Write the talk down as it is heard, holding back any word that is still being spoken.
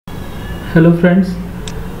Hello friends,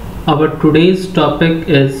 our today's topic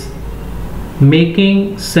is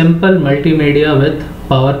making simple multimedia with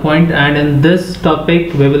PowerPoint, and in this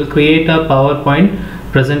topic we will create a PowerPoint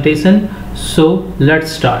presentation. So let's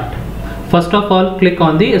start. First of all, click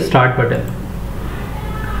on the start button,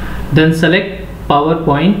 then select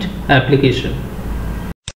PowerPoint application.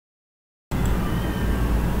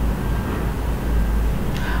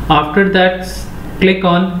 After that, click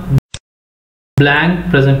on blank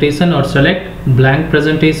presentation or select blank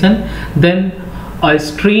presentation. Then a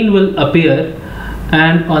screen will appear,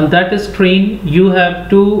 and on that screen you have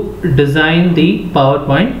to design the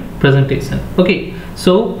PowerPoint presentation. Okay,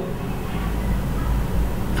 so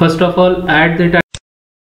first of all, add the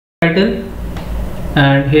title,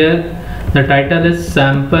 and here the title is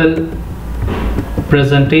sample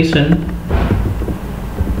presentation.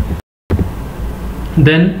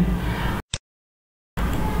 Then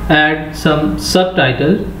add some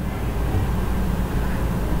subtitle.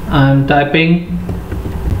 I'm typing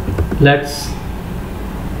let's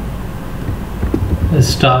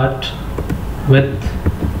start with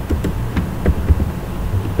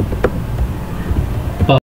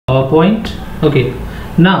PowerPoint. Okay,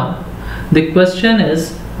 now the question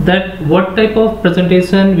is that what type of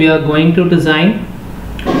presentation we are going to design.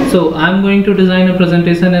 So I'm going to design a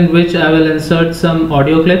presentation in which I will insert some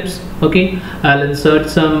audio clips. Okay, I'll insert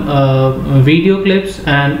some video clips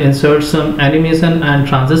and insert some animation and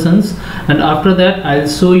transitions, and after that I'll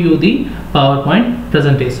show you the PowerPoint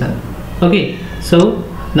presentation. Okay, so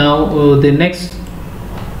now the next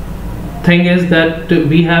thing is that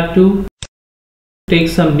we have to take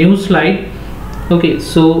some new slide. Okay,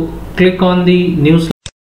 so click on the new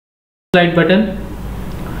slide button.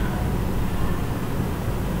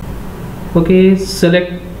 Okay,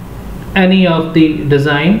 select any of the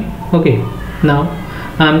design. Okay, now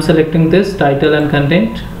I'm selecting this title and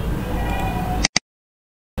content.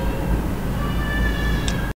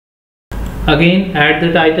 Again, add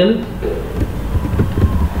the title.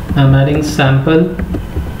 I'm adding sample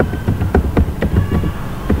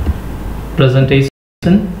presentation,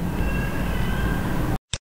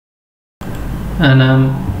 and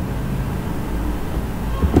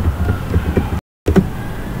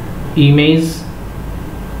image.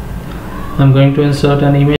 I'm going to insert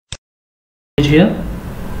an image here.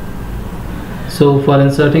 So for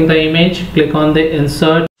inserting the image, click on the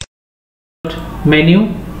insert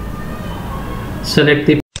menu, select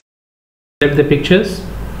the pictures,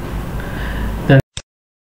 then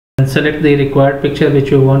select the required picture which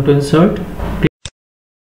you want to insert.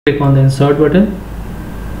 Click on the insert button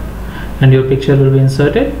and your picture will be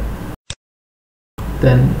inserted.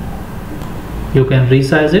 Then you can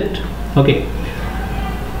resize it. Okay,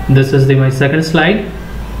 this is my second slide,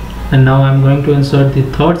 and now I'm going to insert the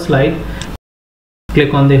third slide.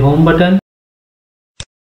 Click on the home button,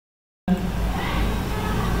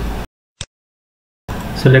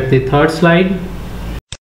 select the third slide.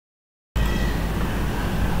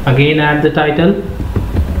 Again, add the title.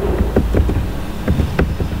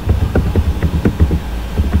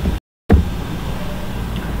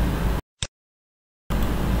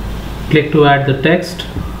 Click to add the text.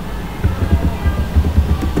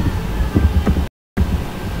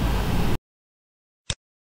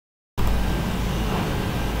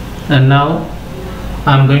 And now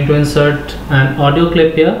I'm going to insert an audio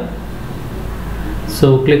clip here.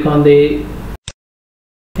 So click on the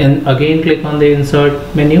and again click on the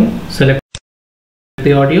insert menu, select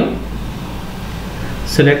the audio,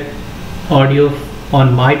 select audio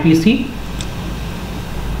on my PC.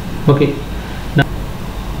 Okay, now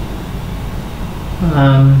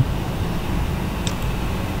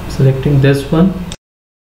selecting this one.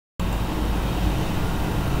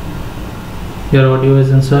 Your audio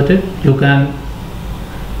is inserted. You can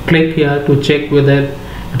click here to check whether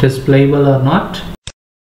it is playable or not.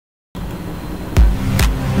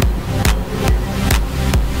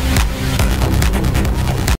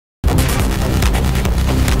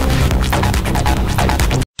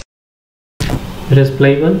 It is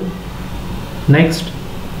playable. Next,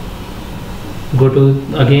 go to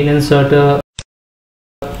again insert a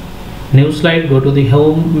new slide. Go to the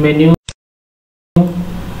home menu,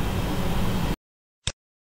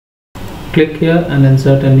 click here and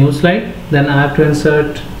insert a new slide. Then I have to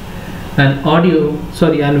insert an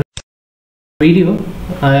and video.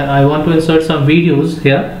 I want to insert some videos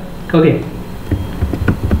here. Okay,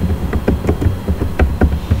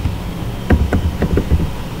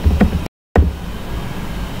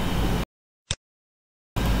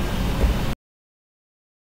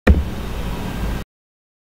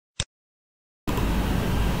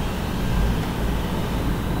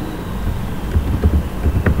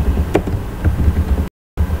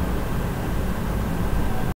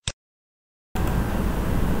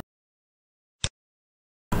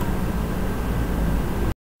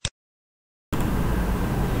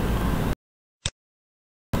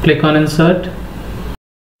 click on insert,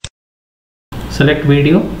 select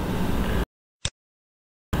video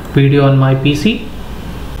on my PC.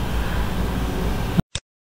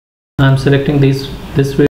 I'm selecting this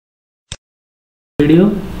video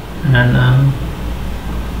and I'm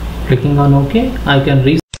clicking on OK. I can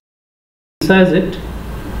resize it.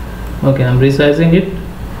 Okay, I'm resizing it.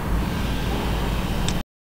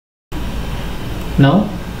 Now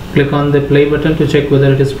click on the play button to check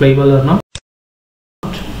whether it is playable or not.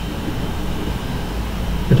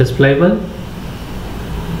 It is playable.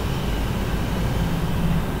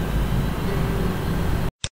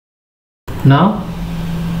 Now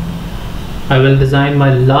I will design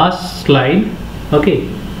my last slide. Okay,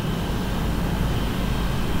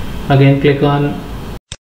 again click on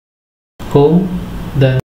home,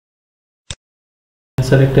 then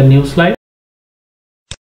select a new slide.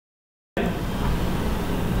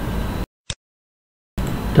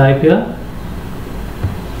 Type here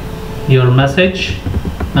your message.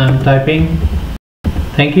 I'm typing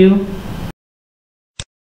thank you,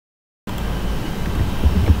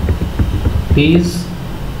 please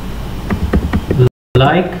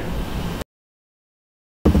like,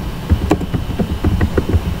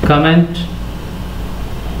 comment,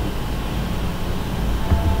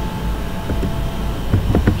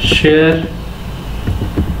 share,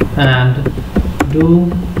 and do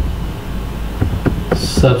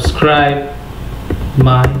subscribe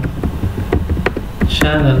my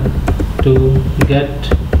channel to get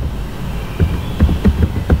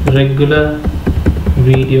regular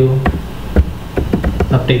video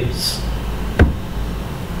updates.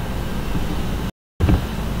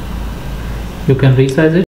 You can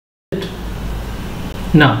resize it.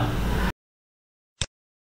 Now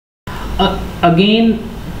again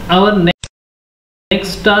our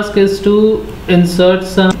next task is to insert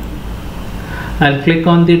some. I'll click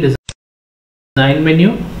on the design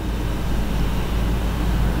menu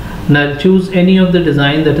and I'll choose any of the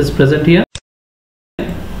design that is present here.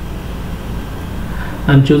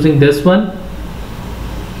 I'm choosing this one.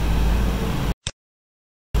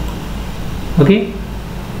 Okay,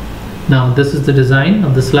 now this is the design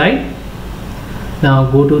of the slide. Now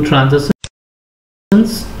go to transitions,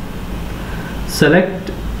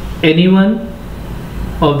 select any one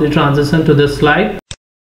of the transition to this slide.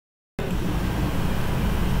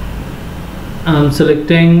 I'm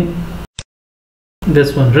selecting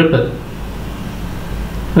this one, ripple.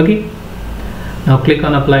 Okay, now click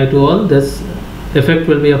on apply to all. This effect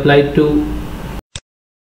will be applied to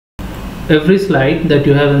every slide that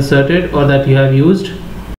you have inserted or that you have used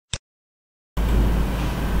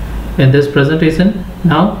in this presentation.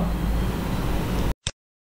 Now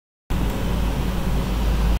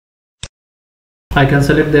I can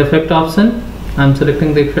select the effect option. I'm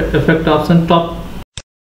selecting the effect option top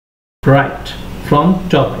right, from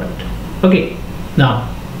top right. Okay, now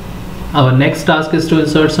our next task is to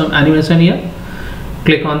insert some animation here.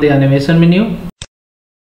 Click on the animation menu.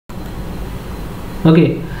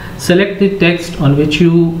 Okay, select the text on which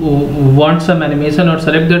you want some animation, or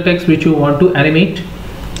select the text which you want to animate.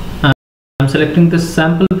 I'm selecting the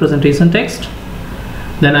sample presentation text.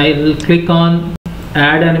 Then I will click on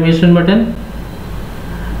add animation button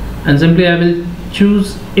and simply I will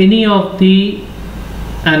choose any of the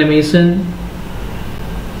animation.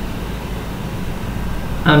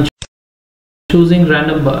 I'm choosing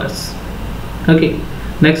random bars. Okay,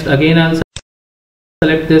 next again I'll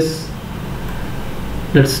select this.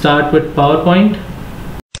 Let's start with PowerPoint.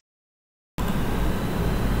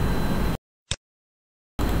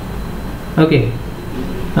 Okay,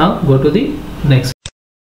 now go to the next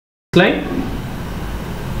slide.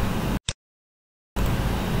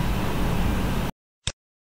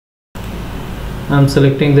 I'm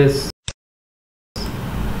selecting this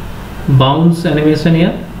bounce animation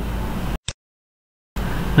here,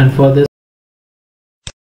 and for this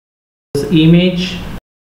image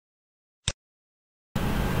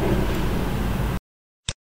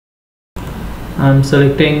I'm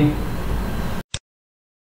selecting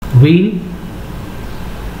wheel.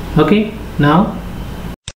 Okay, now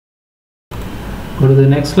go to the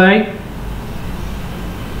next slide.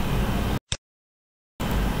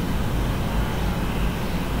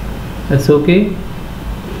 That's okay.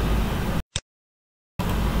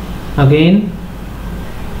 Again,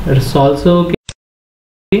 it's also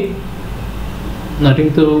okay.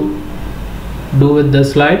 Nothing to do with the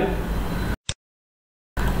slide.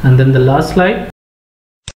 And then the last slide,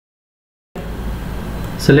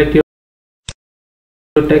 select your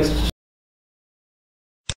text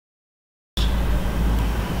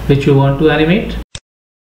which you want to animate.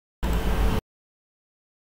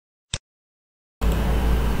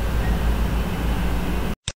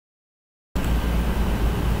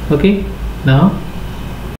 Okay, now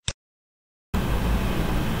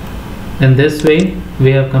in this way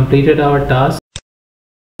we have completed our task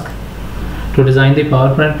to design the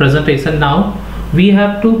PowerPoint presentation. Now we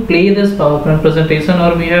have to play this PowerPoint presentation,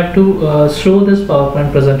 or we have to show this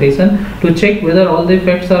PowerPoint presentation to check whether all the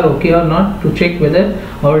effects are okay or not, to check whether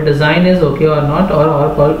our design is okay or not, or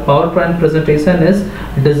our PowerPoint presentation is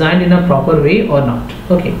designed in a proper way or not.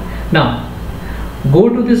 Okay, now go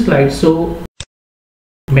to the Slideshow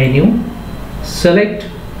menu, select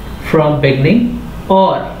from beginning,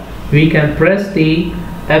 or we can press the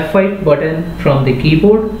F5 button from the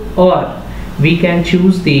keyboard, or we can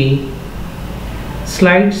choose the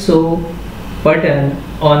Slideshow button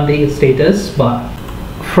on the status bar.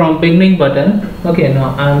 From beginning button. Okay,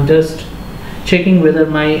 now I'm just checking whether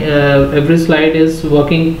my every slide is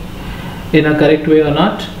working in a correct way or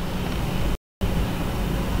not.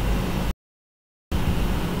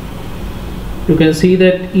 You can see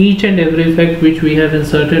that each and every effect which we have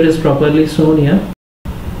inserted is properly shown here.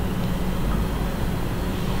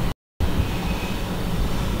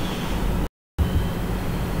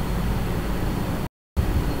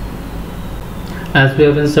 As we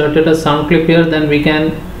have inserted a sound clip here, then we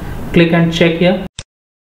can click and check here.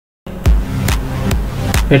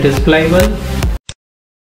 It is playable.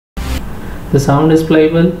 The sound is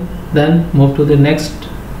playable. Then move to the next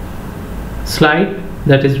slide,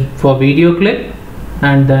 that is for video clip,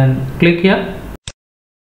 and then click here.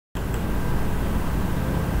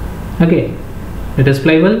 Okay, it is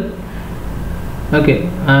playable. Okay,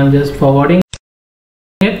 I'm just forwarding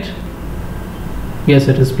it. Yes,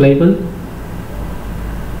 it is playable.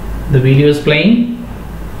 The video is playing.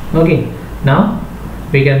 Okay, now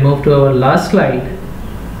we can move to our last slide.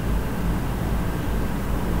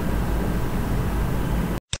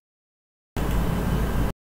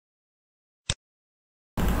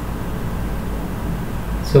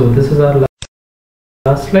 So this is our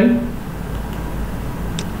last slide.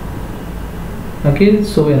 Okay,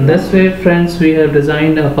 so in this way, friends, we have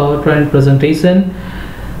designed a PowerPoint presentation,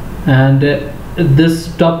 and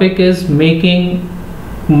this topic is making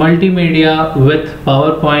multimedia with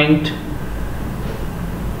PowerPoint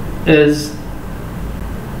is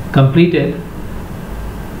completed.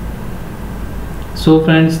 So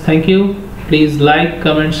friends, thank you. Please like,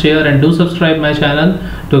 comment, share, and do subscribe my channel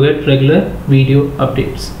to get regular video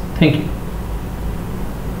updates. Thank you.